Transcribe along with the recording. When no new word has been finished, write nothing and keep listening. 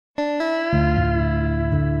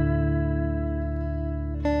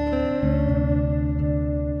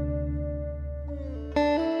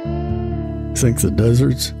think the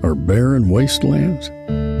deserts are barren wastelands?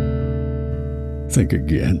 Think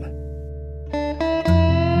again.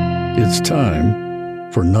 It's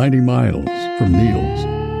time for 90 Miles from Needles,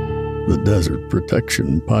 the Desert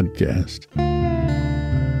Protection Podcast.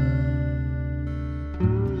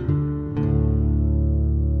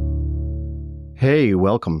 Hey,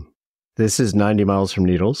 welcome. This is 90 Miles from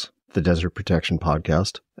Needles, the Desert Protection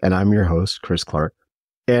Podcast, and I'm your host, Chris Clarke.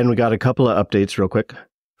 And we got a couple of updates real quick.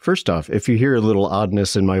 First off, if you hear a little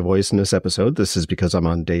oddness in my voice in this episode, this is because I'm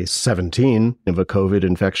on day 17 of a COVID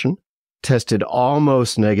infection. Tested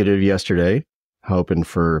almost negative yesterday, hoping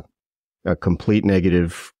for a complete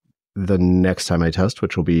negative the next time I test,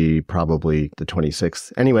 which will be probably the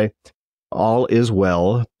 26th. Anyway, all is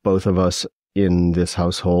well. Both of us in this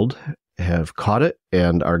household have caught it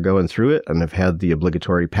and are going through it and have had the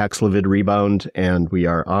obligatory Paxlovid rebound, and we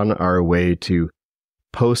are on our way to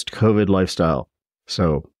post-COVID lifestyle.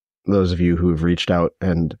 So those of you who have reached out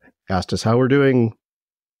and asked us how we're doing,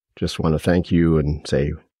 just want to thank you and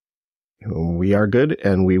say we are good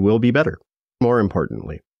and we will be better. More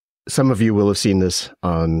importantly, some of you will have seen this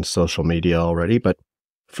on social media already, but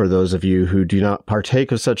for those of you who do not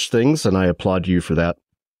partake of such things, and I applaud you for that,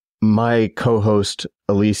 my co-host,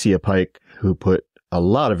 Alicia Pike, who put a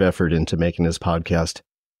lot of effort into making this podcast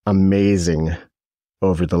amazing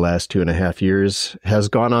over the last 2.5 years, has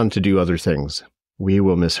gone on to do other things. We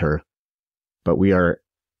will miss her, but we are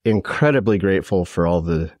incredibly grateful for all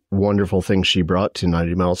the wonderful things she brought to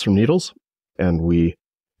 90 Miles from Needles, and we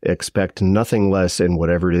expect nothing less in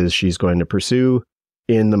whatever it is she's going to pursue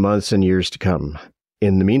in the months and years to come.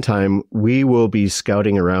 In the meantime, we will be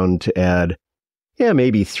scouting around to add,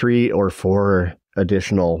 maybe 3 or 4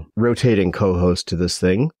 additional rotating co-hosts to this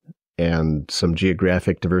thing, and some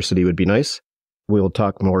geographic diversity would be nice. We'll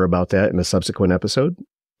talk more about that in a subsequent episode.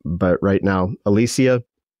 But right now, Alicia,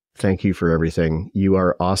 thank you for everything. You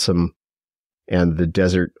are awesome, and the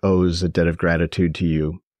desert owes a debt of gratitude to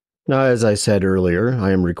you. Now, as I said earlier, I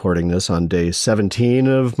am recording this on day 17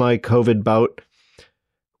 of my COVID bout,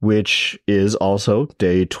 which is also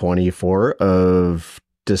day 24 of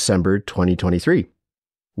December 2023,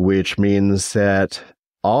 which means that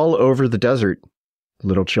all over the desert,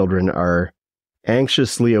 little children are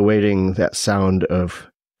anxiously awaiting that sound of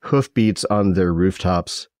hoofbeats on their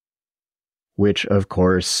rooftops, which, of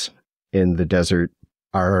course, in the desert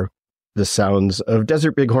are the sounds of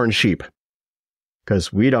desert bighorn sheep,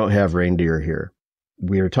 because we don't have reindeer here.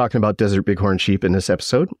 We are talking about desert bighorn sheep in this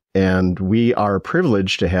episode, and we are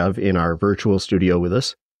privileged to have in our virtual studio with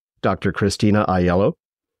us Dr. Christina Aiello.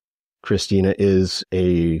 Christina is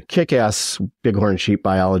a kick-ass bighorn sheep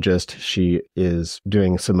biologist. She is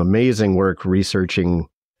doing some amazing work researching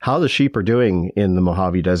how the sheep are doing in the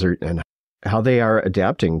Mojave Desert and how they are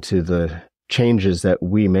adapting to the changes that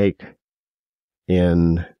we make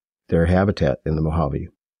in their habitat in the Mojave.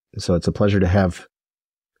 So it's a pleasure to have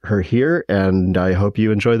her here, and I hope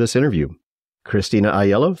you enjoy this interview. Christina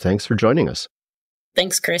Aiello, thanks for joining us.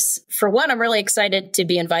 Thanks, Chris. For one, I'm really excited to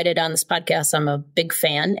be invited on this podcast. I'm a big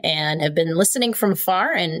fan and have been listening from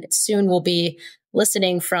afar, and soon will be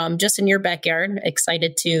listening from just in your backyard.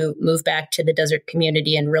 Excited to move back to the desert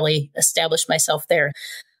community and really establish myself there.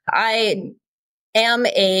 I am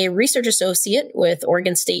a research associate with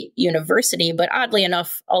Oregon State University, but oddly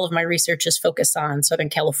enough, all of my research is focused on Southern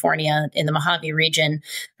California in the Mojave region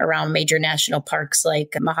around major national parks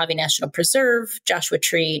like Mojave National Preserve, Joshua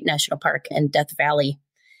Tree National Park, and Death Valley.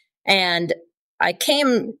 And I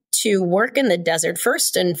came to work in the desert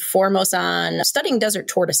first and foremost on studying desert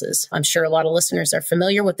tortoises. I'm sure a lot of listeners are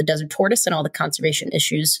familiar with the desert tortoise and all the conservation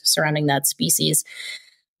issues surrounding that species.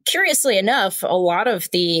 Curiously enough, a lot of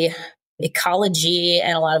the ecology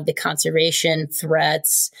and a lot of the conservation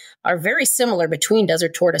threats are very similar between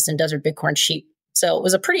desert tortoise and desert bighorn sheep. So it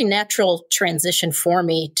was a pretty natural transition for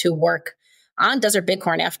me to work on desert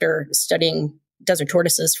bighorn after studying desert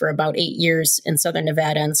tortoises for about 8 years in Southern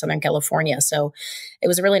Nevada and Southern California. So it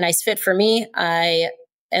was a really nice fit for me. I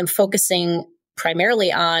am focusing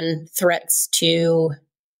primarily on threats to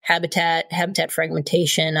habitat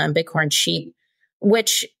fragmentation on bighorn sheep,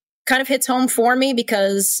 which kind of hits home for me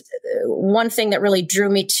because one thing that really drew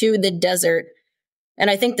me to the desert, and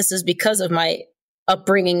I think this is because of my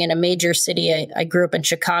upbringing in a major city. I grew up in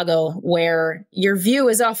Chicago, where your view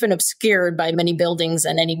is often obscured by many buildings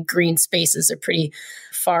and any green spaces are pretty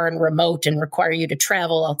far and remote and require you to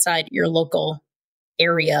travel outside your local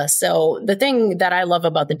area. So the thing that I love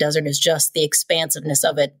about the desert is just the expansiveness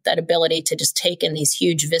of it, that ability to just take in these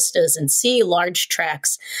huge vistas and see large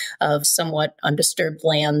tracts of somewhat undisturbed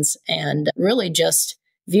lands and really just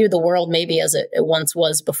view the world maybe as it once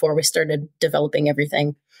was before we started developing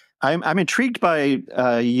everything. I'm intrigued by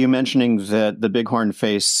you mentioning that the bighorn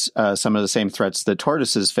face some of the same threats that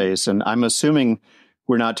tortoises face, and I'm assuming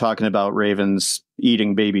we're not talking about ravens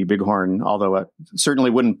eating baby bighorn, although I certainly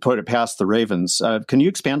wouldn't put it past the ravens. Can you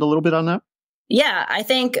expand a little bit on that? Yeah, I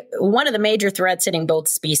think one of the major threats hitting both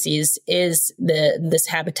species is this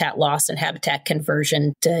habitat loss and habitat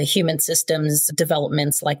conversion to human systems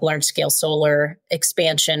developments like large-scale solar,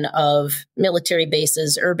 expansion of military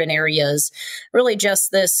bases, urban areas, really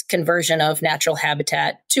just this conversion of natural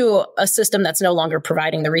habitat to a system that's no longer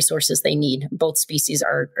providing the resources they need. Both species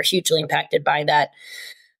are hugely impacted by that.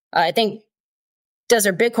 I think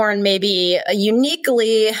desert bighorn may be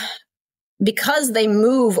uniquely, because they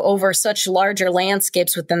move over such larger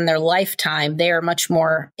landscapes within their lifetime, they are much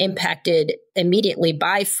more impacted immediately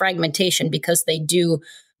by fragmentation because they do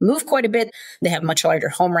move quite a bit. They have much larger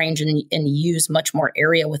home range and use much more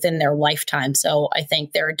area within their lifetime. So I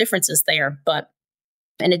think there are differences there. But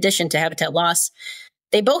in addition to habitat loss,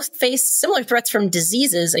 they both face similar threats from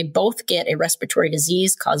diseases. They both get a respiratory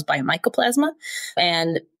disease caused by mycoplasma,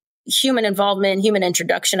 and human involvement, human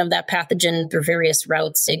introduction of that pathogen through various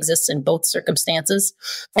routes exists in both circumstances.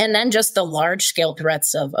 And then just the large scale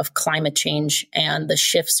threats of climate change and the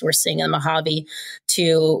shifts we're seeing in the Mojave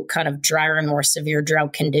to kind of drier and more severe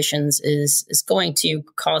drought conditions is going to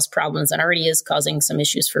cause problems and already is causing some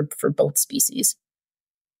issues for both species.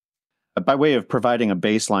 By way of providing a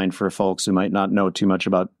baseline for folks who might not know too much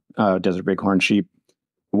about desert bighorn sheep,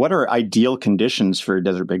 what are ideal conditions for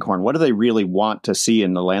desert bighorn? What do they really want to see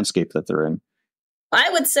in the landscape that they're in? I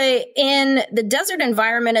would say in the desert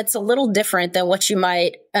environment, it's a little different than what you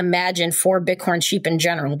might imagine for bighorn sheep in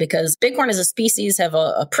general, because bighorn as a species have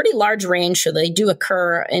a pretty large range. So they do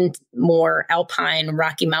occur in more alpine,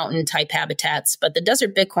 Rocky Mountain type habitats. But the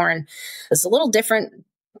desert bighorn is a little different.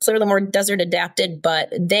 It's a little more desert adapted,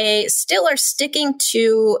 but they still are sticking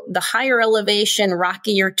to the higher elevation,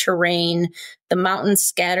 rockier terrain, the mountains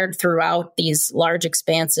scattered throughout these large,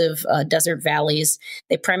 expansive desert valleys.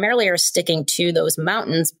 They primarily are sticking to those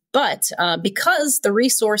mountains, but because the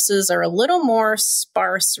resources are a little more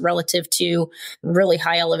sparse relative to really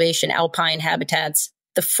high elevation alpine habitats,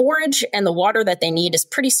 the forage and the water that they need is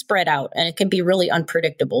pretty spread out, and it can be really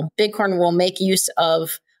unpredictable. Bighorn will make use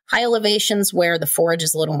of high elevations where the forage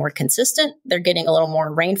is a little more consistent. They're getting a little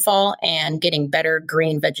more rainfall and getting better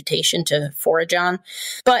green vegetation to forage on.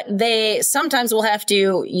 But they sometimes will have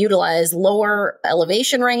to utilize lower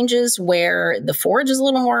elevation ranges where the forage is a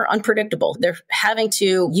little more unpredictable. They're having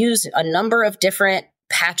to use a number of different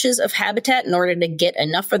patches of habitat in order to get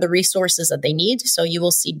enough of the resources that they need. So you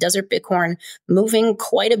will see desert bighorn moving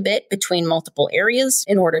quite a bit between multiple areas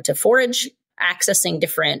in order to forage, accessing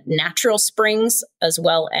different natural springs, as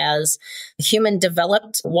well as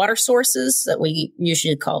human-developed water sources that we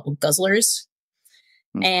usually call guzzlers,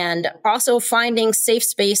 and also finding safe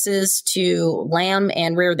spaces to lamb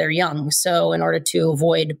and rear their young. So in order to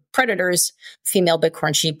avoid predators, female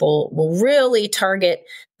bighorn sheep will really target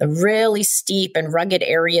the really steep and rugged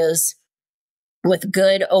areas with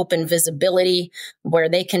good open visibility where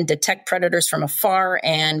they can detect predators from afar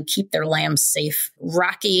and keep their lambs safe.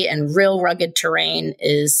 Rocky and real rugged terrain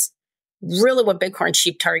is really what bighorn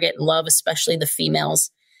sheep target and love, especially the females.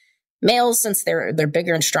 Males, since they're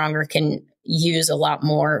bigger and stronger, can use a lot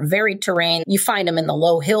more varied terrain. You find them in the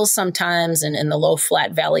low hills sometimes and in the low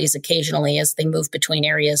flat valleys occasionally as they move between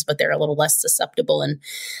areas, but they're a little less susceptible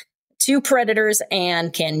to predators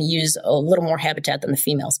and can use a little more habitat than the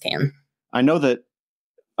females can. I know that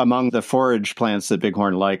among the forage plants that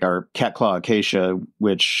bighorn like are catclaw acacia,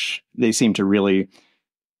 which they seem to really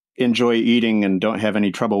enjoy eating and don't have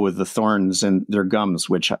any trouble with the thorns in their gums,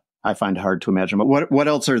 which I find hard to imagine. But what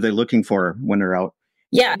else are they looking for when they're out?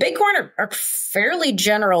 Yeah, bighorn are fairly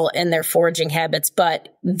general in their foraging habits,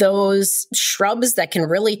 but those shrubs that can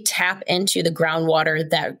really tap into the groundwater,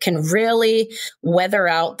 that can really weather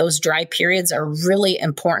out those dry periods, are really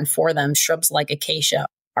important for them. Shrubs like acacia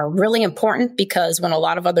are really important because when a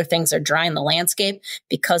lot of other things are dry in the landscape,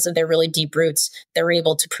 because of their really deep roots, they're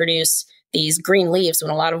able to produce these green leaves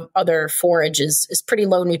when a lot of other forage is pretty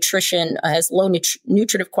low nutrition, has low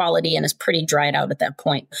nutritive quality, and is pretty dried out at that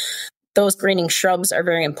point. Those greening shrubs are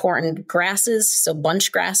very important. Grasses, so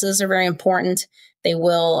bunch grasses are very important. They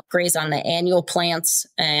will graze on the annual plants,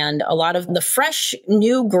 and a lot of the fresh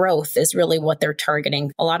new growth is really what they're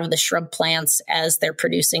targeting. A lot of the shrub plants, as they're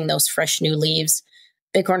producing those fresh new leaves,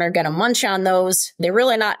 bighorn are going to munch on those. They're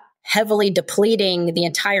really not heavily depleting the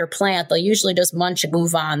entire plant. They'll usually just munch and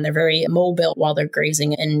move on. They're very mobile while they're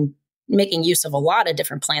grazing in making use of a lot of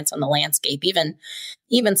different plants on the landscape,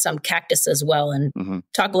 even some cactus as well. And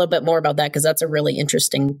talk a little bit more about that, because that's a really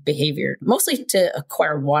interesting behavior, mostly to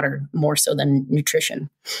acquire water more so than nutrition.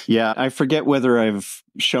 Yeah, I forget whether I've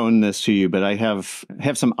shown this to you, but I have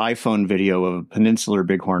some iPhone video of a peninsular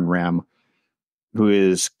bighorn ram who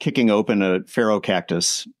is kicking open a pharaoh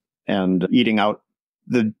cactus and eating out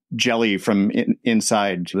the jelly from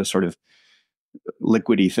inside, the sort of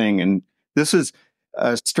liquidy thing. And this is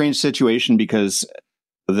a strange situation because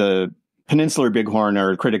the peninsular bighorn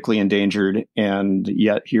are critically endangered, and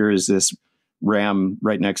yet here is this ram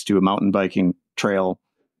right next to a mountain biking trail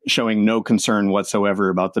showing no concern whatsoever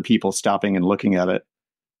about the people stopping and looking at it.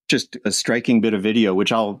 Just a striking bit of video,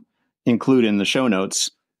 which I'll include in the show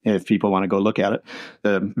notes if people want to go look at it.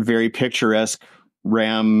 The very picturesque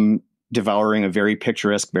ram devouring a very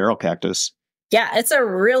picturesque barrel cactus. Yeah, it's a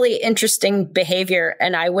really interesting behavior,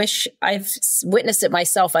 and I wish I've witnessed it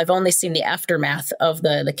myself. I've only seen the aftermath of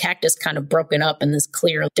the cactus kind of broken up and this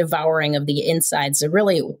clear devouring of the insides, the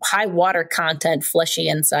really high water content, fleshy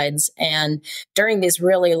insides. And during these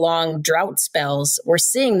really long drought spells, we're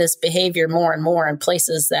seeing this behavior more and more in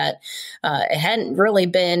places that it hadn't really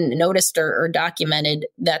been noticed or documented,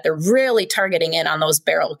 that they're really targeting in on those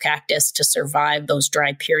barrel cactus to survive those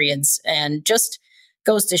dry periods. And just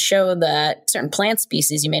goes to show that certain plant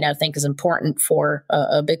species you may not think is important for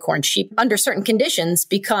a bighorn sheep under certain conditions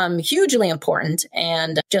become hugely important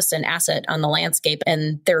and just an asset on the landscape,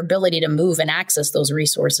 and their ability to move and access those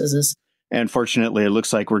resources is. And fortunately, it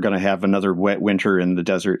looks like we're going to have another wet winter in the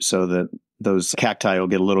desert, so that those cacti will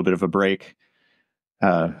get a little bit of a break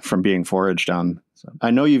from being foraged on. So I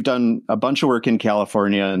know you've done a bunch of work in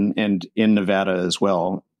California and in Nevada as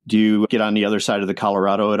well. Do you get on the other side of the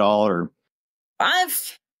Colorado at all, or?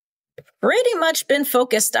 I've pretty much been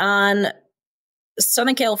focused on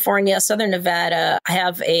Southern California, Southern Nevada. I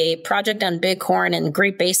have a project on bighorn in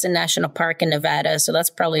Great Basin National Park in Nevada, so that's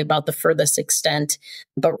probably about the furthest extent.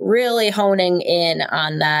 But really honing in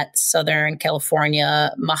on that Southern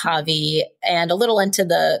California, Mojave, and a little into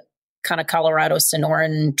the kind of Colorado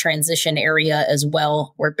Sonoran transition area as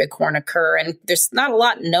well, where bighorn occur. And there's not a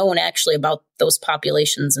lot known actually about those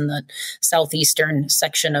populations in the southeastern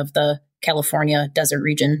section of the California desert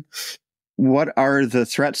region. What are the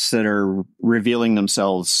threats that are revealing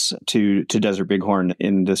themselves to desert bighorn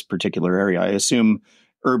in this particular area? I assume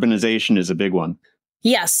urbanization is a big one.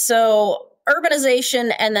 Yes. So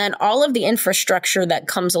urbanization, and then all of the infrastructure that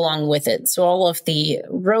comes along with it. So all of the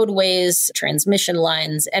roadways, transmission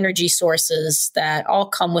lines, energy sources that all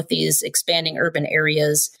come with these expanding urban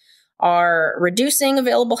areas are reducing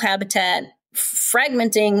available habitat,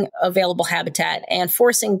 fragmenting available habitat, and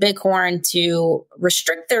forcing bighorn to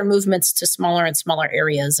restrict their movements to smaller and smaller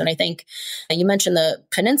areas. And I think you mentioned the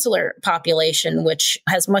peninsular population, which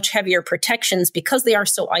has much heavier protections because they are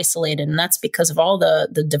so isolated. And that's because of all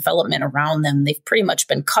the development around them. They've pretty much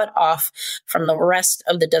been cut off from the rest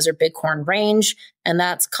of the desert bighorn range. And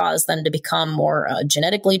that's caused them to become more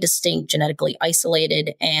genetically distinct, genetically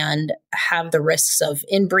isolated, and have the risks of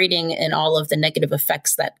inbreeding and all of the negative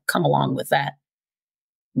effects that come along with that.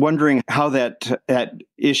 Wondering how that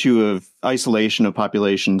issue of isolation of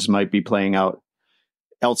populations might be playing out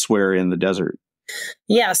elsewhere in the desert.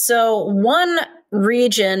 Yeah, so one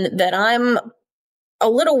region that I'm a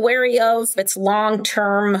little wary of its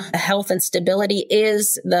long-term health and stability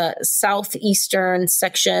is the southeastern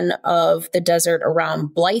section of the desert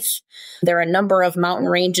around Blythe. There are a number of mountain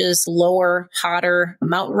ranges, lower, hotter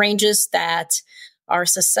mountain ranges that are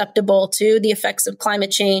susceptible to the effects of climate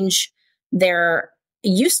change. There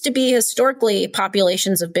used to be historically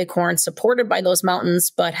populations of bighorn supported by those mountains,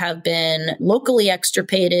 but have been locally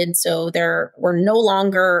extirpated. So there were no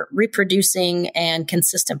longer reproducing and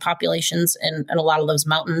consistent populations in a lot of those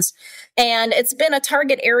mountains. And it's been a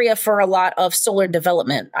target area for a lot of solar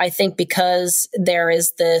development, I think, because there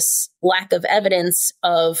is this lack of evidence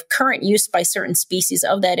of current use by certain species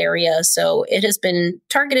of that area. So it has been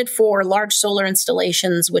targeted for large solar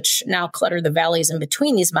installations, which now clutter the valleys in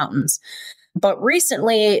between these mountains. But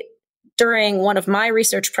recently, during one of my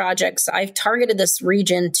research projects, I've targeted this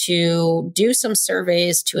region to do some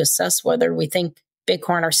surveys to assess whether we think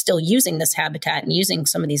bighorn are still using this habitat and using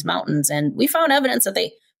some of these mountains. And we found evidence that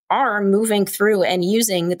they are moving through and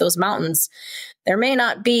using those mountains. There may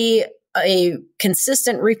not be a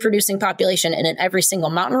consistent reproducing population in every single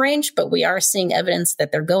mountain range, but we are seeing evidence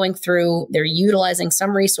that they're going through, they're utilizing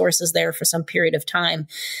some resources there for some period of time.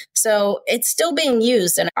 So it's still being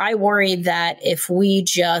used. And I worry that if we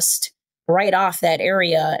just write off that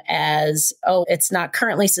area as, oh, it's not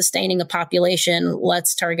currently sustaining a population,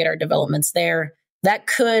 let's target our developments there, that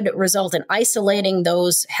could result in isolating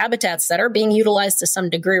those habitats that are being utilized to some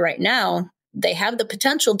degree right now. They have the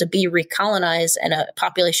potential to be recolonized and a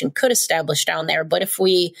population could establish down there. But if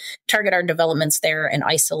we target our developments there and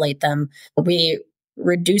isolate them, we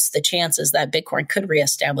reduce the chances that bighorn could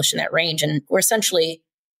reestablish in that range. And we're essentially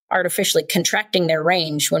artificially contracting their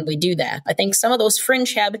range when we do that. I think some of those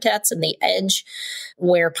fringe habitats and the edge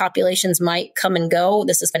where populations might come and go,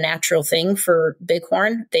 this is a natural thing for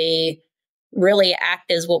bighorn. They really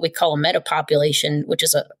act as what we call a metapopulation, which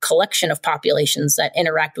is a collection of populations that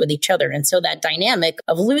interact with each other. And so that dynamic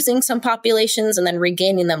of losing some populations and then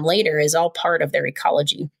regaining them later is all part of their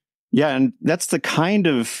ecology. Yeah, and that's the kind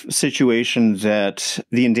of situation that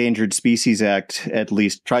the Endangered Species Act at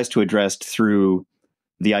least tries to address through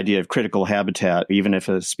the idea of critical habitat. Even if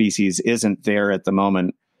a species isn't there at the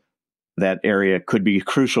moment, that area could be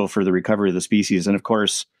crucial for the recovery of the species. And of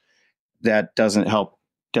course, that doesn't help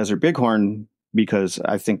desert bighorn, because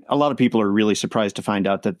I think a lot of people are really surprised to find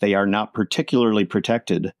out that they are not particularly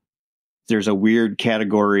protected. There's a weird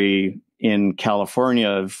category in California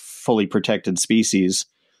of fully protected species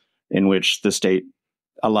in which the state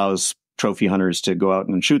allows trophy hunters to go out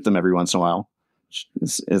and shoot them every once in a while.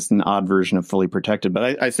 It's an odd version of fully protected.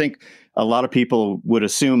 But I think a lot of people would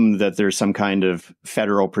assume that there's some kind of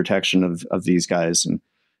federal protection of these guys. And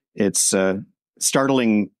it's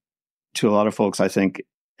startling to a lot of folks, I think,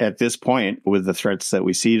 at this point, with the threats that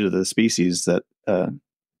we see to the species, that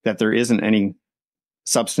there isn't any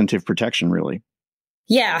substantive protection, really.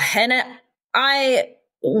 Yeah, and I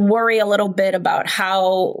worry a little bit about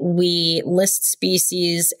how we list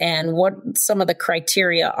species and what some of the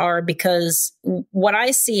criteria are, because what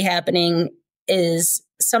I see happening is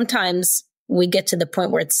sometimes we get to the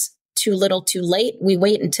point where it's too little too late. We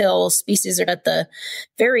wait until species are at the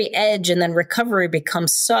very edge, and then recovery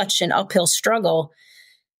becomes such an uphill struggle.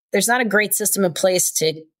 There's not a great system in place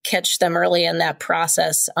to catch them early in that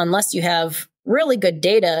process unless you have really good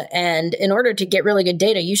data. And in order to get really good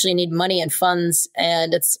data, you usually need money and funds.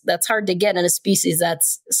 And that's hard to get in a species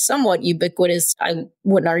that's somewhat ubiquitous. I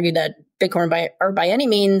wouldn't argue that bighorn are by any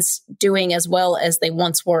means doing as well as they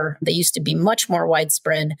once were. They used to be much more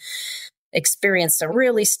widespread, experienced a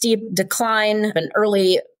really steep decline, an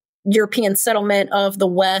early European settlement of the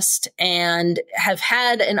West, and have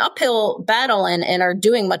had an uphill battle and are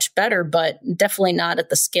doing much better, but definitely not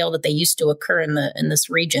at the scale that they used to occur in this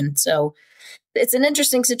region. So it's an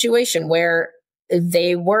interesting situation where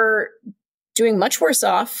they were doing much worse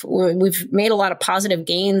off. We've made a lot of positive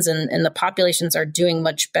gains, and the populations are doing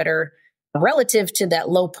much better relative to that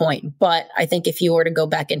low point. But I think if you were to go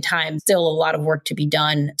back in time, still a lot of work to be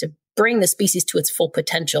done to bring the species to its full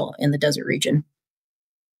potential in the desert region.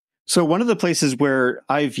 So one of the places where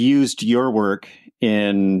I've used your work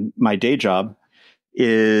in my day job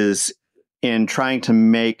is in trying to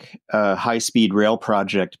make a high-speed rail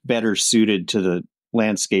project better suited to the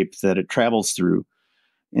landscape that it travels through.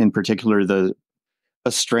 In particular,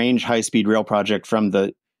 a strange high-speed rail project from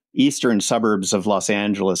the eastern suburbs of Los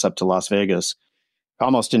Angeles up to Las Vegas,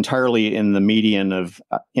 almost entirely in the median of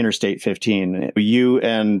Interstate 15. You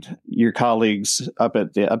and your colleagues up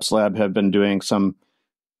at the EPS Lab have been doing some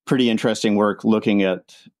pretty interesting work looking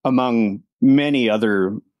at, among many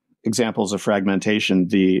other examples of fragmentation,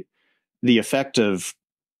 the effect of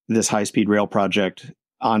this high-speed rail project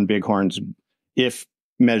on bighorns if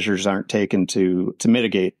measures aren't taken to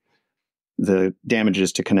mitigate the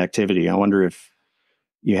damages to connectivity. I wonder if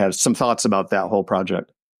you have some thoughts about that whole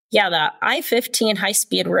project. Yeah, the I-15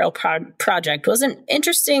 high-speed rail project was an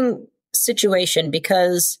interesting situation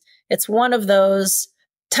because it's one of those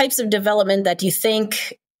types of development that you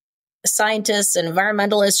think scientists and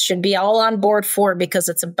environmentalists should be all on board for, because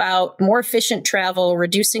it's about more efficient travel,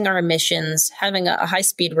 reducing our emissions, having a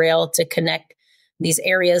high-speed rail to connect these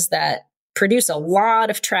areas that produce a lot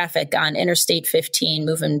of traffic on Interstate 15,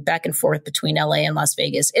 moving back and forth between LA and Las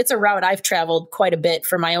Vegas. It's a route I've traveled quite a bit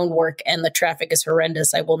for my own work, and the traffic is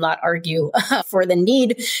horrendous. I will not argue for the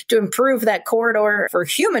need to improve that corridor for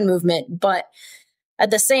human movement. But at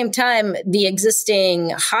the same time, the existing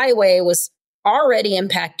highway was already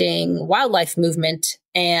impacting wildlife movement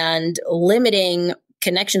and limiting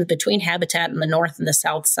connections between habitat in the north and the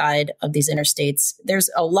south side of these interstates. There's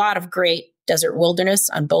a lot of great desert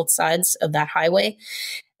wilderness on both sides of that highway.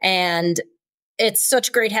 And it's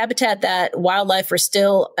such great habitat that wildlife are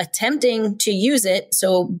still attempting to use it.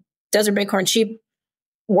 So desert bighorn sheep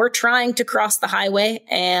were trying to cross the highway,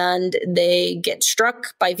 and they get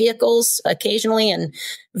struck by vehicles occasionally. And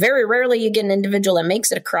very rarely you get an individual that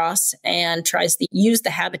makes it across and tries to use the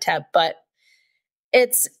habitat. But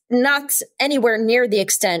it's not anywhere near the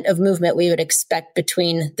extent of movement we would expect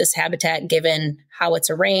between this habitat, given how it's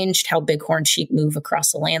arranged, how bighorn sheep move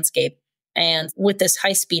across the landscape. And with this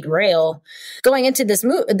high-speed rail going into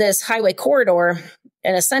this highway corridor,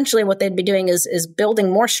 and essentially what they'd be doing is building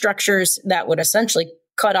more structures that would essentially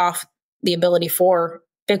cut off the ability for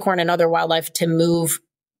bighorn and other wildlife to move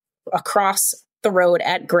across the road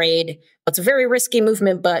at grade. It's a very risky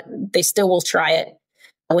movement, but they still will try it.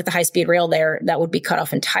 With the high-speed rail there, that would be cut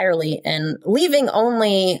off entirely, and leaving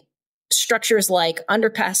only structures like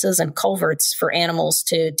underpasses and culverts for animals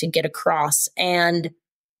to get across. And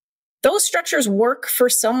those structures work for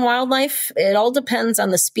some wildlife. It all depends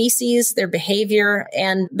on the species, their behavior,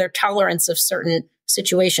 and their tolerance of certain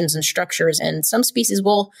situations and structures. And some species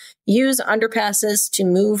will use underpasses to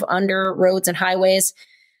move under roads and highways.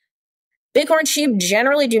 Bighorn sheep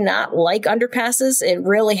generally do not like underpasses. It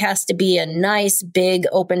really has to be a nice, big,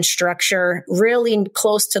 open structure, really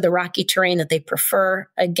close to the rocky terrain that they prefer,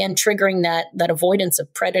 again, triggering that avoidance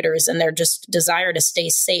of predators and their just desire to stay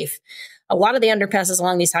safe. A lot of the underpasses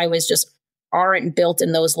along these highways just aren't built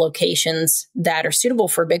in those locations that are suitable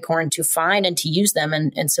for bighorn to find and to use them.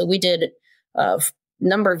 And so we did a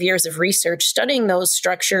number of years of research studying those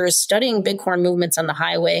structures, studying bighorn movements on the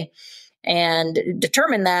highway, and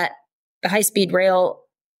determined that the high-speed rail,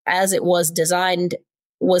 as it was designed,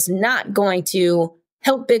 was not going to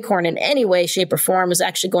help bighorn in any way, shape, or form. It was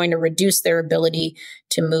actually going to reduce their ability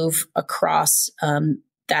to move across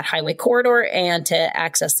that highway corridor and to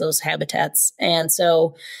access those habitats. And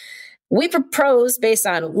so we proposed, based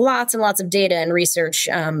on lots and lots of data and research,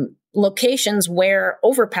 locations where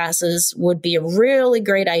overpasses would be a really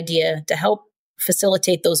great idea to help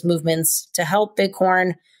facilitate those movements, to help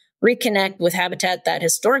bighorn reconnect with habitat that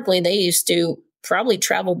historically they used to probably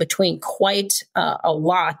travel between quite a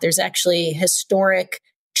lot. There's actually historic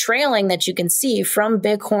trailing that you can see from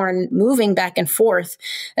bighorn moving back and forth.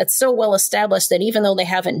 That's so well established that even though they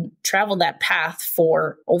haven't traveled that path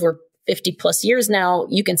for over 50 plus years now,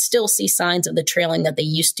 you can still see signs of the trailing that they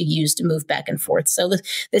used to use to move back and forth. So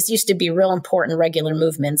this used to be real important regular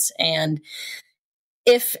movements. And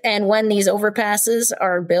if and when these overpasses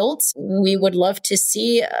are built, we would love to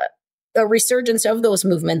see a resurgence of those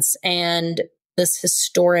movements and this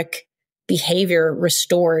historic behavior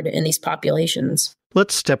restored in these populations.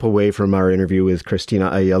 Let's step away from our interview with Christina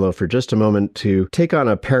Aiello for just a moment to take on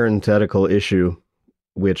a parenthetical issue,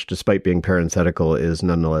 which, despite being parenthetical, is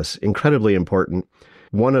nonetheless incredibly important.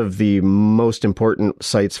 One of the most important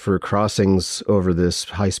sites for crossings over this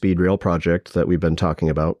high-speed rail project that we've been talking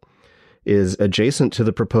about is adjacent to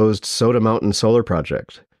the proposed Soda Mountain Solar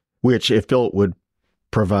Project, which, if built, would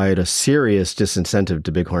provide a serious disincentive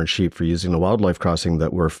to bighorn sheep for using the wildlife crossing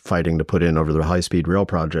that we're fighting to put in over the high-speed rail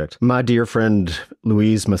project. My dear friend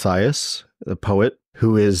Louise Mathias, the poet,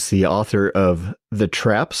 who is the author of The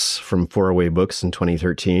Traps from Four-Away Books in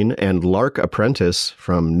 2013, and Lark Apprentice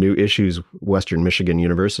from New Issues, Western Michigan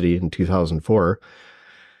University in 2004,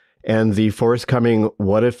 and the forthcoming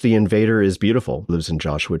What If the Invader is Beautiful, lives in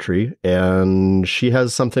Joshua Tree, and she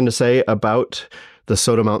has something to say about the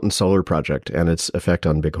Soda Mountain Solar Project and its effect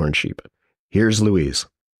on bighorn sheep. Here's Louise.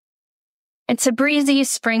 It's a breezy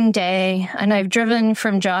spring day, and I've driven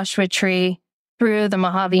from Joshua Tree through the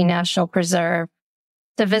Mojave National Preserve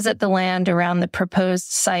to visit the land around the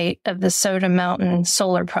proposed site of the Soda Mountain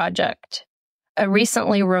Solar Project, a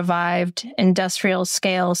recently revived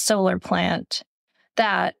industrial-scale solar plant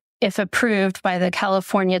that, if approved by the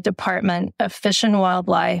California Department of Fish and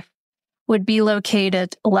Wildlife, would be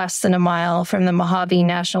located less than a mile from the Mojave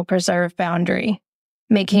National Preserve boundary,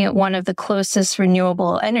 making it one of the closest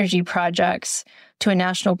renewable energy projects to a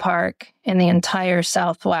national park in the entire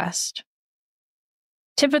Southwest.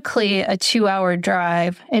 Typically a 2-hour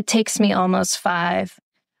drive, it takes me almost 5.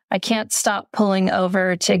 I can't stop pulling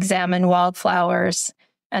over to examine wildflowers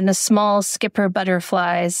and the small skipper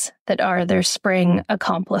butterflies that are their spring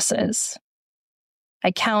accomplices.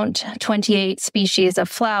 I count 28 species of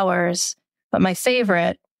flowers, but my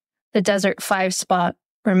favorite, the desert 5-spot,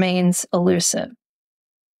 remains elusive.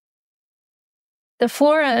 The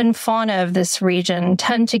flora and fauna of this region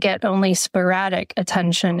tend to get only sporadic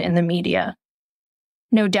attention in the media.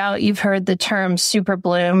 No doubt you've heard the term super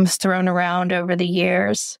blooms thrown around over the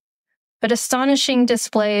years, but astonishing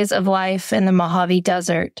displays of life in the Mojave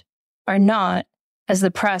Desert are not, as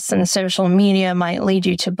the press and social media might lead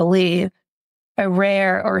you to believe, a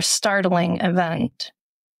rare or startling event.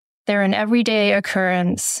 They're an everyday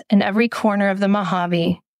occurrence in every corner of the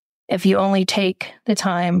Mojave if you only take the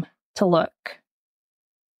time to look.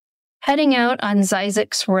 Heading out on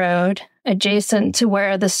Zizek's Road, adjacent to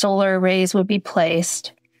where the solar arrays would be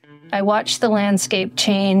placed, I watch the landscape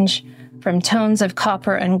change from tones of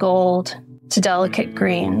copper and gold to delicate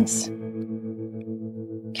greens.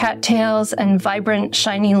 Cattails and vibrant,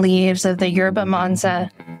 shiny leaves of the yerba manza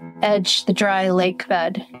edge the dry lake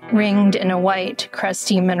bed, ringed in a white,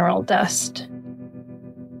 crusty mineral dust.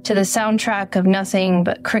 To the soundtrack of nothing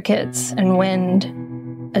but crickets and wind,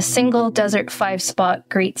 a single desert 5-spot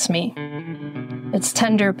greets me, its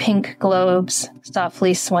tender pink globes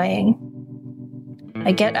softly swaying.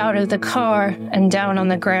 I get out of the car and down on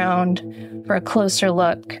the ground for a closer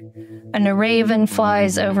look, and a raven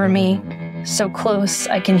flies over me, so close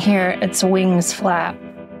I can hear its wings flap.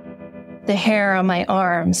 The hair on my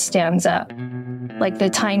arm stands up, like the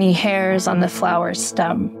tiny hairs on the flower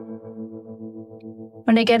stem.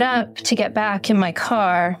 When I get up to get back in my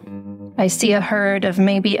car, I see a herd of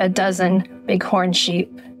maybe a dozen bighorn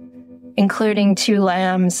sheep, including 2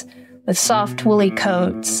 lambs with soft woolly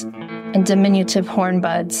coats and diminutive horn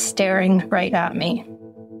buds staring right at me.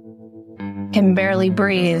 I can barely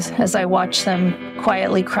breathe as I watch them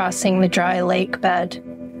quietly crossing the dry lake bed,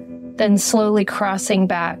 then slowly crossing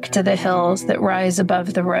back to the hills that rise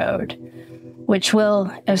above the road, which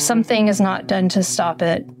will, if something is not done to stop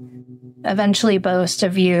it, eventually boast a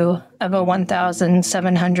view of a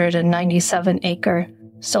 1,797-acre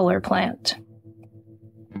solar plant.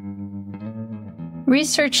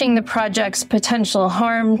 Researching the project's potential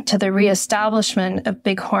harm to the reestablishment of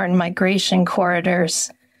bighorn migration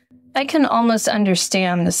corridors, I can almost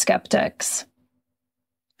understand the skeptics.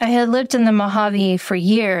 I had lived in the Mojave for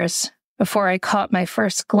years before I caught my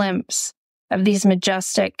first glimpse of these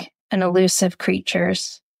majestic and elusive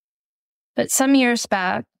creatures. But some years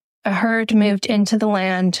back, a herd moved into the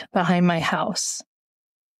land behind my house.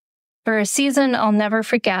 For a season I'll never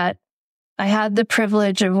forget, I had the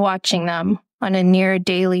privilege of watching them on a near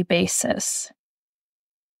daily basis.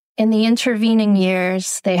 In the intervening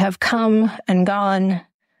years, they have come and gone,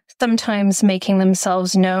 sometimes making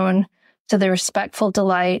themselves known to the respectful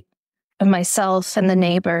delight of myself and the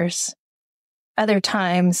neighbors, other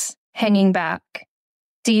times hanging back,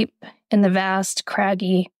 deep in the vast,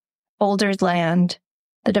 craggy, bouldered land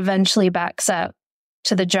that eventually backs up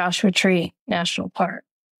to the Joshua Tree National Park.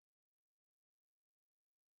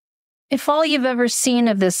 If all you've ever seen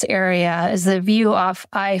of this area is the view off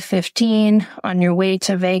I-15 on your way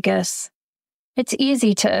to Vegas, it's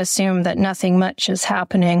easy to assume that nothing much is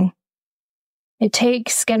happening. It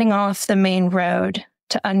takes getting off the main road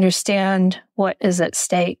to understand what is at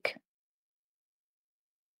stake.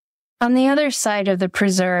 On the other side of the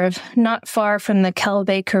preserve, not far from the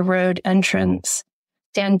Kelbaker Road entrance,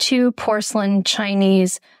 stand 2 porcelain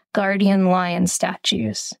Chinese guardian lion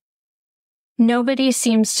statues. Nobody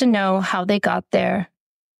seems to know how they got there.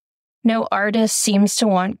 No artist seems to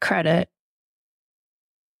want credit.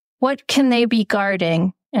 What can they be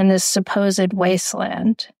guarding in this supposed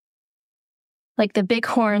wasteland? Like the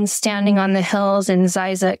bighorns standing on the hills in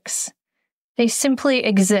Zizix, they simply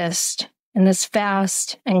exist in this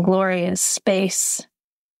vast and glorious space.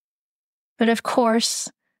 But of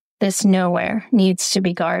course, this nowhere needs to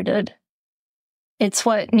be guarded. It's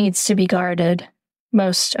what needs to be guarded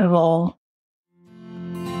most of all.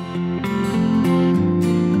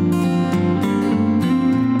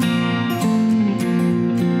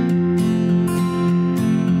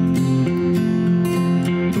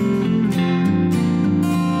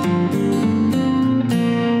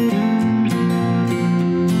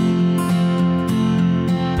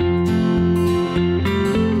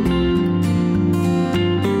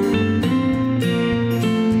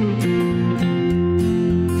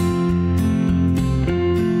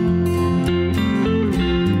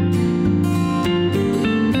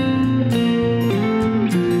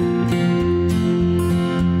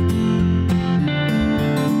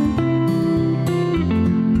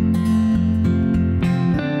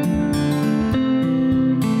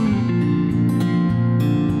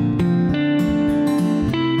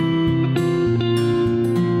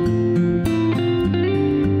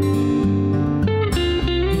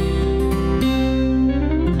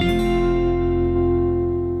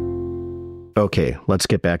 Okay, let's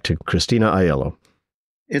get back to Christina Aiello.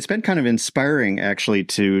 It's been kind of inspiring, actually,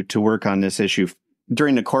 to work on this issue.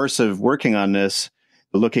 During the course of working on this,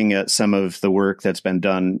 looking at some of the work that's been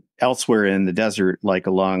done elsewhere in the desert, like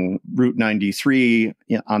along Route 93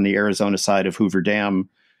 on the Arizona side of Hoover Dam,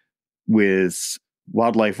 with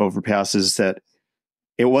wildlife overpasses, that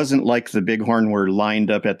it wasn't like the bighorn were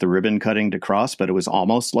lined up at the ribbon cutting to cross, but it was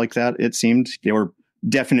almost like that, it seemed. They were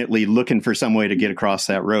definitely looking for some way to get across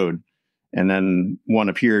that road. And then one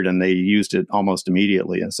appeared and they used it almost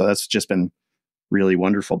immediately. And so that's just been really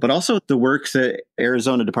wonderful. But also the work that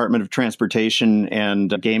Arizona Department of Transportation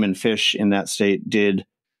and Game and Fish in that state did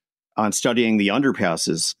on studying the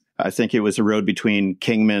underpasses. I think it was a road between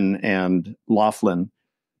Kingman and Laughlin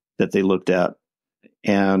that they looked at,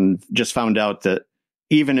 and just found out that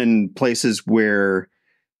even in places where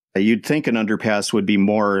you'd think an underpass would be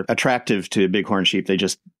more attractive to bighorn sheep, they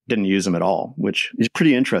just didn't use them at all, which is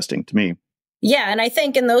pretty interesting to me. Yeah, and I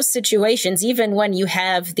think in those situations, even when you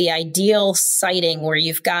have the ideal sighting where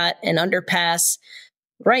you've got an underpass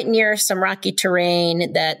right near some rocky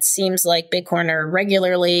terrain that seems like bighorn are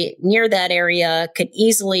regularly near that area, could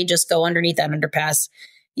easily just go underneath that underpass,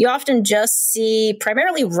 you often just see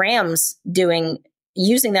primarily rams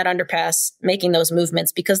using that underpass, making those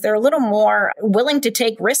movements because they're a little more willing to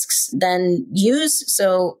take risks than ewes.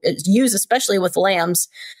 So ewes, especially with lambs,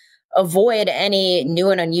 avoid any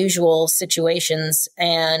new and unusual situations.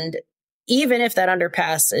 And even if that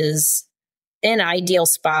underpass is in an ideal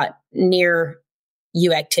spot near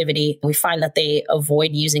ewe activity, we find that they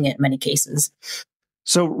avoid using it in many cases.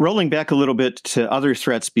 So rolling back a little bit to other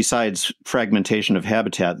threats besides fragmentation of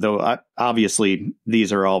habitat, though obviously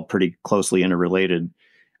these are all pretty closely interrelated,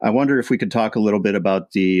 I wonder if we could talk a little bit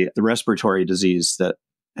about the respiratory disease that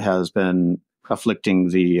has been afflicting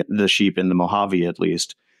the sheep in the Mojave, at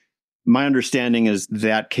least. My understanding is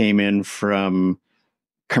that came in from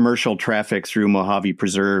commercial traffic through Mojave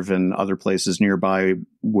Preserve and other places nearby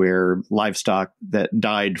where livestock that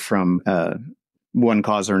died from one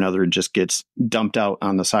cause or another just gets dumped out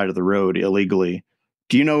on the side of the road illegally.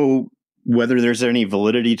 Do you know whether there's any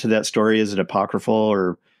validity to that story? Is it apocryphal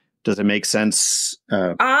or does it make sense?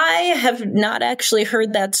 I have not actually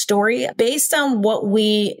heard that story. Based on what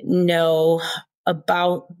we know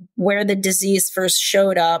about where the disease first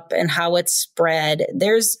showed up and how it spread,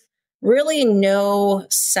 there's really no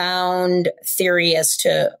sound theory as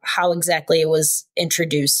to how exactly it was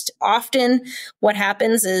introduced. Often what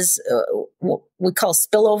happens is what we call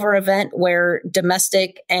spillover event, where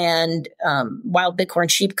domestic and wild bighorn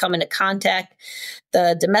sheep come into contact.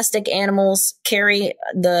 The domestic animals carry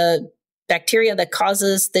the bacteria that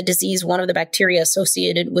causes the disease, one of the bacteria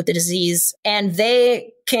associated with the disease, and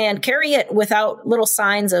they can carry it without little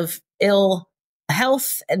signs of ill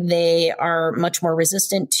health. They are much more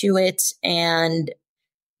resistant to it, and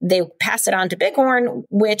they pass it on to bighorn,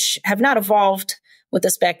 which have not evolved with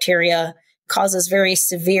this bacteria, causes very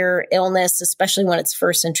severe illness, especially when it's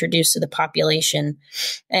first introduced to the population.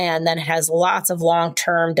 And then it has lots of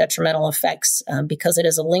long-term detrimental effects because it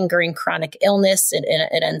is a lingering chronic illness.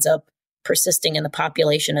 It ends up persisting in the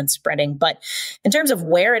population and spreading. But in terms of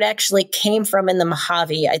where it actually came from in the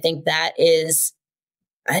Mojave, I think that is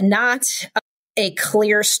not a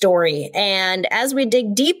clear story. And as we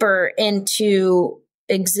dig deeper into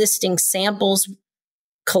existing samples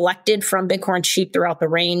collected from bighorn sheep throughout the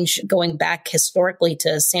range, going back historically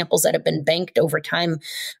to samples that have been banked over time,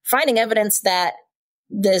 finding evidence that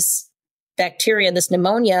this bacteria, this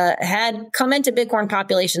pneumonia, had come into bighorn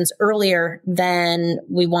populations earlier than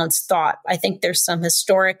we once thought. I think there's some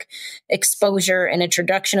historic exposure and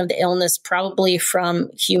introduction of the illness, probably from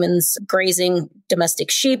humans grazing domestic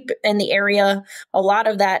sheep in the area. A lot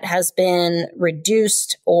of that has been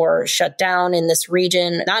reduced or shut down in this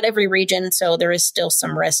region, not every region, so there is still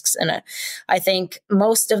some risks. And I think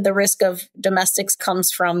most of the risk of domestics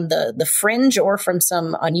comes from the fringe or from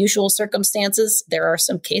some unusual circumstances. There are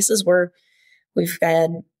some cases where we've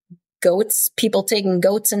had goats, people taking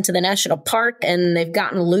goats into the national park and they've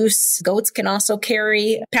gotten loose. Goats can also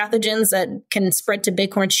carry pathogens that can spread to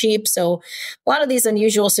bighorn sheep. So a lot of these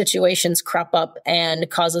unusual situations crop up and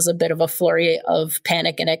causes a bit of a flurry of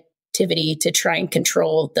panic and activity to try and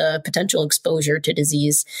control the potential exposure to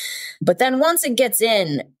disease. But then once it gets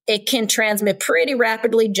in, it can transmit pretty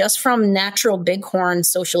rapidly just from natural bighorn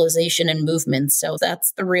socialization and movement. So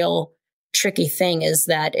that's the real tricky thing, is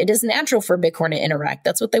that it is natural for bighorn to interact.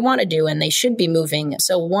 That's what they want to do, and they should be moving.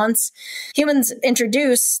 So once humans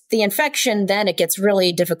introduce the infection, then it gets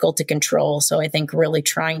really difficult to control. So I think really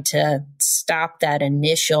trying to stop that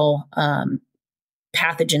initial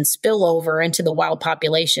pathogen spillover into the wild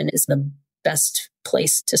population is the best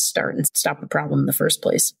place to start and stop the problem in the first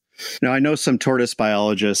place. Now, I know some tortoise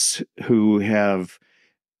biologists who have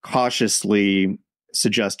cautiously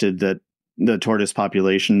suggested that the tortoise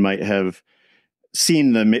population might have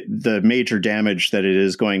seen the major damage that it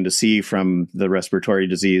is going to see from the respiratory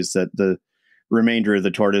disease, that the remainder of the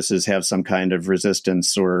tortoises have some kind of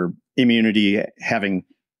resistance or immunity having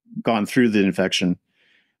gone through the infection.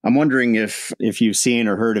 I'm wondering if you've seen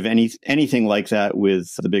or heard of anything like that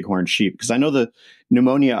with the bighorn sheep, because I know the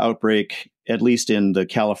pneumonia outbreak at least in the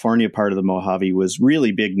California part of the Mojave, was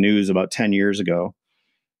really big news about 10 years ago,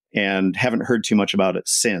 and haven't heard too much about it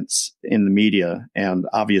since in the media. And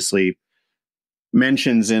obviously,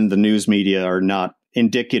 mentions in the news media are not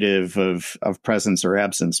indicative of presence or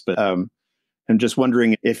absence. But I'm just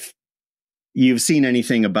wondering if you've seen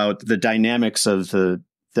anything about the dynamics of the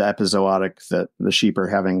epizootic that the sheep are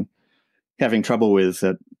having trouble with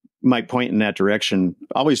that might point in that direction.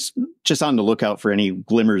 Always just on the lookout for any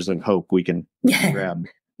glimmers of hope we can grab.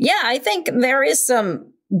 Yeah, I think there is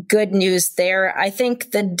some good news there. I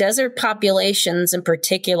think the desert populations in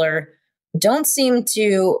particular don't seem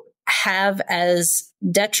to have as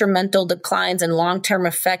detrimental declines and long-term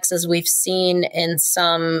effects as we've seen in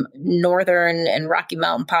some northern and Rocky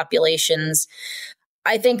Mountain populations.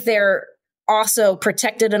 I think they're also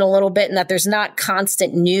protected in a little bit in that there's not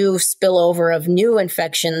constant new spillover of new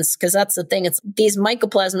infections, because that's the thing. It's these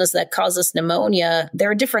mycoplasmas that cause us pneumonia.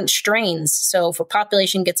 There are different strains. So if a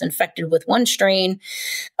population gets infected with one strain,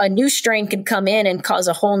 a new strain can come in and cause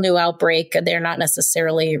a whole new outbreak. They're not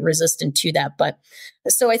necessarily resistant to that. But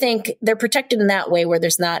so I think they're protected in that way where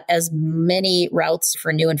there's not as many routes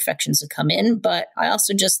for new infections to come in. But I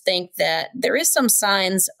also just think that there is some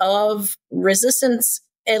signs of resistance,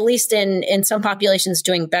 at least in some populations,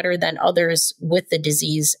 doing better than others with the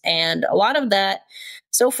disease. And a lot of that,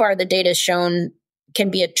 so far, the data has shown can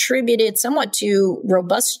be attributed somewhat to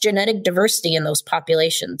robust genetic diversity in those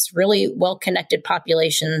populations, really well-connected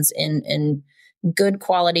populations in good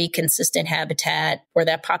quality, consistent habitat, where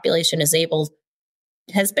that population has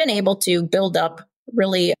been able to build up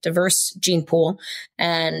really diverse gene pool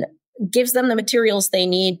and gives them the materials they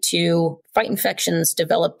need to fight infections,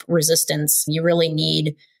 develop resistance. You really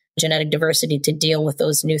need genetic diversity to deal with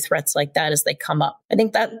those new threats like that as they come up. I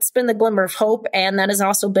think that's been the glimmer of hope. And that has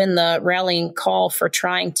also been the rallying call for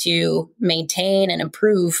trying to maintain and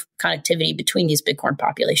improve connectivity between these bighorn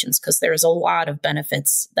populations, because there's a lot of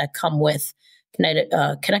benefits that come with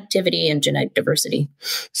connectivity and genetic diversity.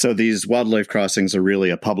 So these wildlife crossings are really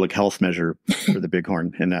a public health measure for the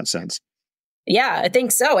bighorn in that sense. Yeah, I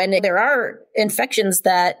think so. And there are infections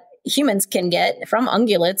that humans can get from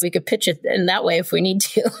ungulates. We could pitch it in that way if we need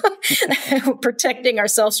to, protecting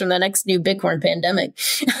ourselves from the next new bighorn pandemic.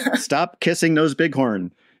 Stop kissing those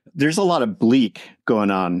bighorn. There's a lot of bleak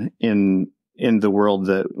going on in the world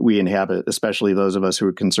that we inhabit, especially those of us who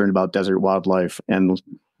are concerned about desert wildlife and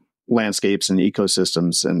landscapes and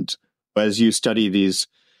ecosystems. And as you study these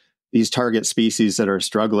target species that are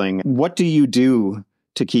struggling, what do you do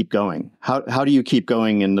to keep going? How do you keep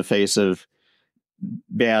going in the face of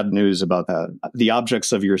bad news about the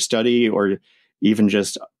objects of your study, or even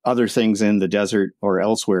just other things in the desert or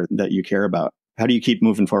elsewhere that you care about? How do you keep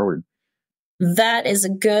moving forward? That is a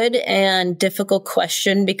good and difficult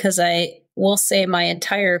question, because I will say my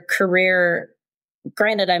entire career,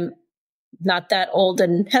 granted, I'm not that old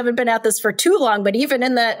and haven't been at this for too long, but even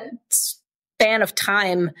in that span of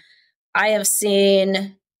time, I have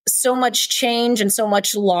seen so much change and so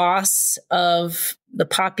much loss of the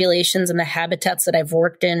populations and the habitats that I've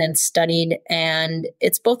worked in and studied. And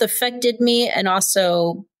it's both affected me and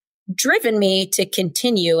also driven me to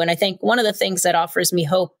continue. And I think one of the things that offers me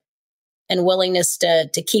hope and willingness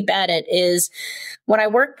to keep at it is when I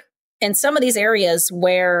work in some of these areas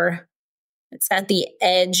where it's at the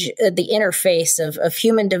edge, the interface of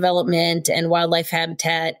human development and wildlife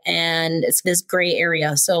habitat, and it's this gray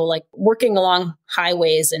area. So like working along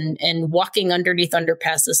highways and walking underneath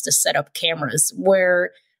underpasses to set up cameras,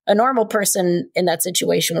 where a normal person in that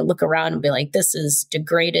situation would look around and be like, this is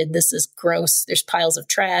degraded, this is gross, there's piles of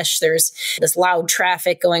trash, there's this loud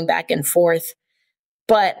traffic going back and forth.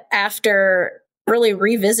 But after really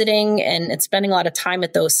revisiting and spending a lot of time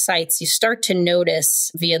at those sites, you start to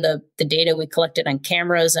notice via the data we collected on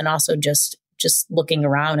cameras and also just looking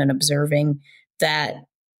around and observing that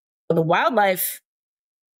the wildlife,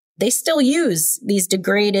 they still use these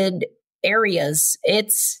degraded areas.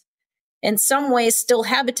 It's in some ways still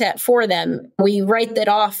habitat for them. We write that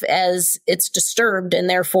off as it's disturbed and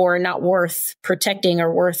therefore not worth protecting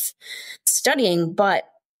or worth studying, but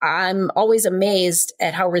I'm always amazed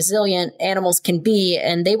at how resilient animals can be,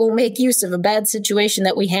 and they will make use of a bad situation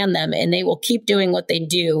that we hand them, and they will keep doing what they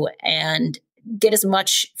do and get as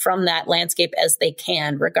much from that landscape as they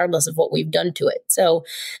can, regardless of what we've done to it. So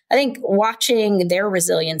I think watching their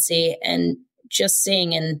resiliency and just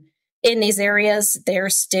seeing in these areas, they're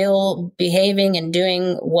still behaving and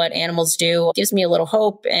doing what animals do gives me a little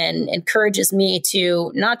hope and encourages me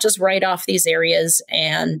to not just write off these areas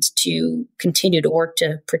and to continue to work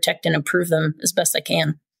to protect and improve them as best I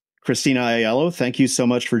can. Christina Aiello, thank you so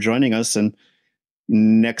much for joining us. And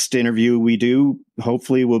next interview we do,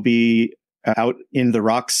 hopefully, will be out in the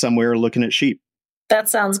rocks somewhere looking at sheep. That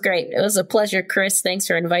sounds great. It was a pleasure, Chris. Thanks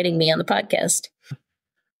for inviting me on the podcast.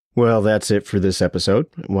 Well, that's it for this episode.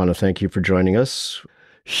 I want to thank you for joining us.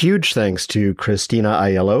 Huge thanks to Christina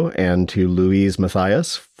Aiello and to Louise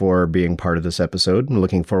Mathias for being part of this episode. I'm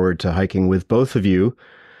looking forward to hiking with both of you,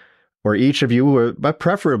 or each of you, but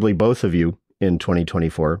preferably both of you in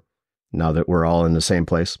 2024, now that we're all in the same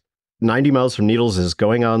place. 90 Miles from Needles is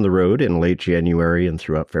going on the road in late January and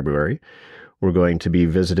throughout February. We're going to be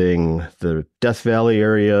visiting the Death Valley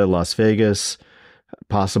area, Las Vegas,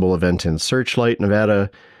 possible event in Searchlight,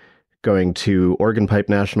 Nevada, going to Organ Pipe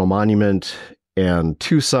National Monument, and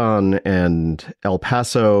Tucson, and El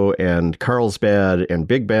Paso, and Carlsbad, and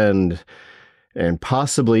Big Bend, and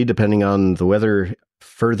possibly, depending on the weather,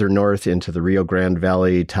 further north into the Rio Grande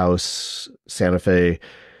Valley, Taos, Santa Fe,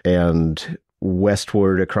 and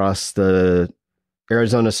westward across the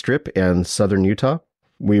Arizona Strip and southern Utah.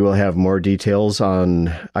 We will have more details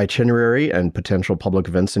on itinerary and potential public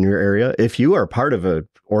events in your area. If you are part of an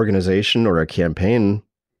organization or a campaign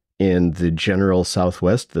in the general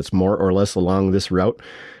Southwest that's more or less along this route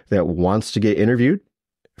that wants to get interviewed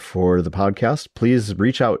for the podcast, please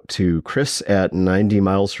reach out to Chris at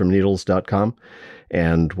 90milesfromneedles.com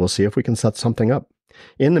and we'll see if we can set something up.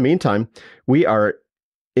 In the meantime, we are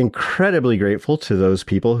incredibly grateful to those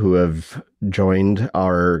people who have joined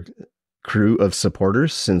our crew of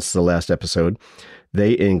supporters since the last episode.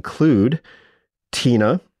 They include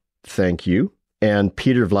Tina, thank you, and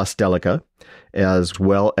Peter Vlastelica, as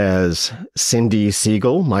well as Cindy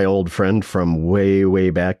Siegel, my old friend from way,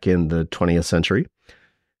 way back in the 20th century,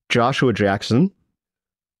 Joshua Jackson,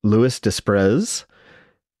 Louis Desprez,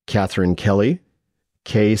 Catherine Kelly,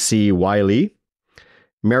 K.C. Wiley,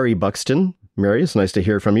 Mary Buxton. Mary, it's nice to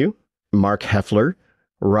hear from you. Mark Heffler,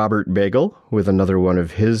 Robert Bagel, with another one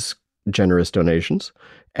of his generous donations,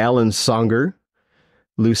 Alan Songer,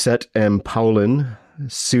 Lucette M. Paulin,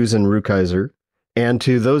 Susan Rukeyser, and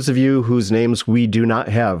to those of you whose names we do not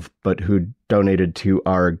have, but who donated to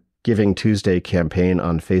our Giving Tuesday campaign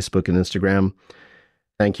on Facebook and Instagram,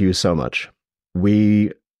 thank you so much.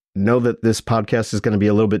 We know that this podcast is going to be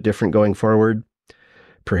a little bit different going forward,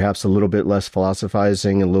 perhaps a little bit less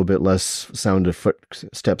philosophizing, a little bit less sound of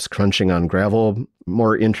footsteps crunching on gravel,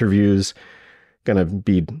 more interviews. Going to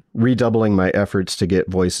be redoubling my efforts to get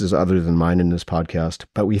voices other than mine in this podcast.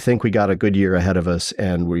 But we think we got a good year ahead of us,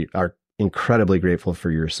 and we are incredibly grateful for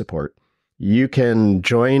your support. You can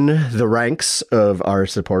join the ranks of our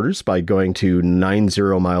supporters by going to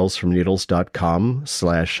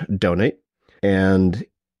 90milesfromneedles.com/donate. And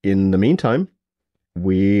in the meantime,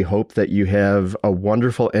 we hope that you have a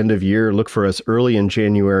wonderful end of year. Look for us early in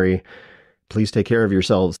January. Please take care of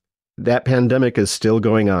yourselves. That pandemic is still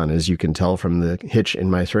going on, as you can tell from the hitch in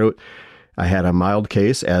my throat. I had a mild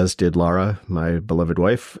case, as did Laura, my beloved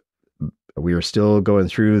wife. We are still going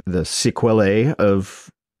through the sequelae of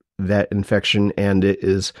that infection, and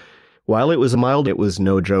while it was mild, it was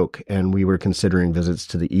no joke, and we were considering visits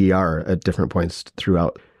to the ER at different points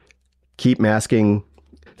throughout. Keep masking.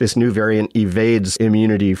 This new variant evades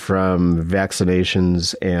immunity from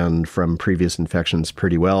vaccinations and from previous infections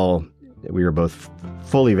pretty well. We were both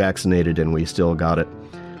fully vaccinated and we still got it.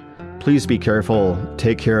 Please be careful.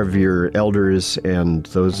 Take care of your elders and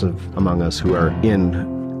those among us who are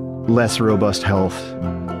in less robust health.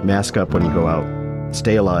 Mask up when you go out.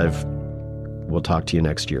 Stay alive. We'll talk to you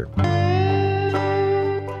next year.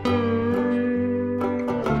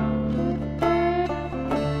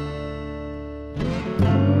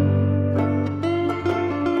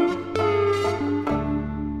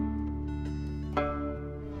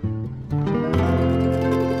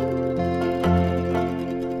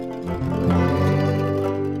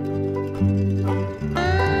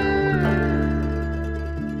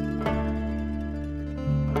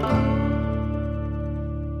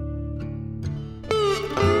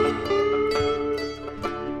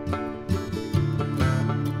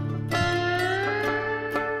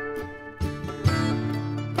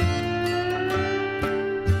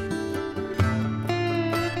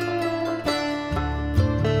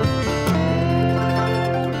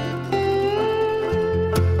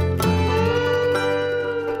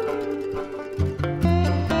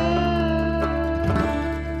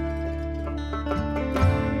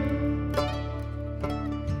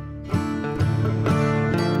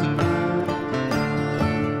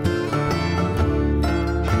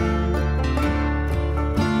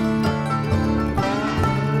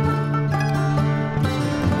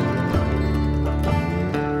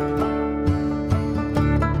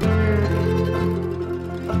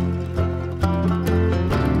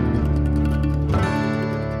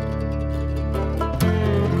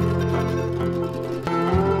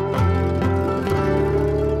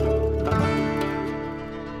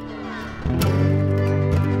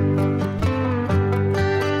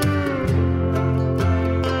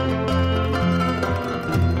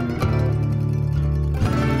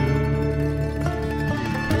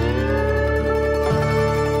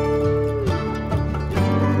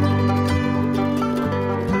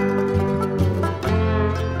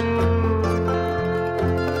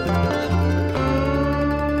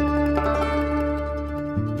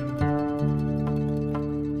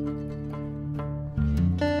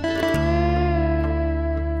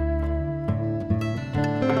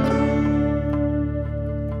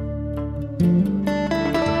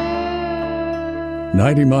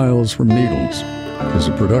 90 Miles from Needles is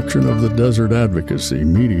a production of the Desert Advocacy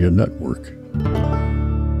Media Network.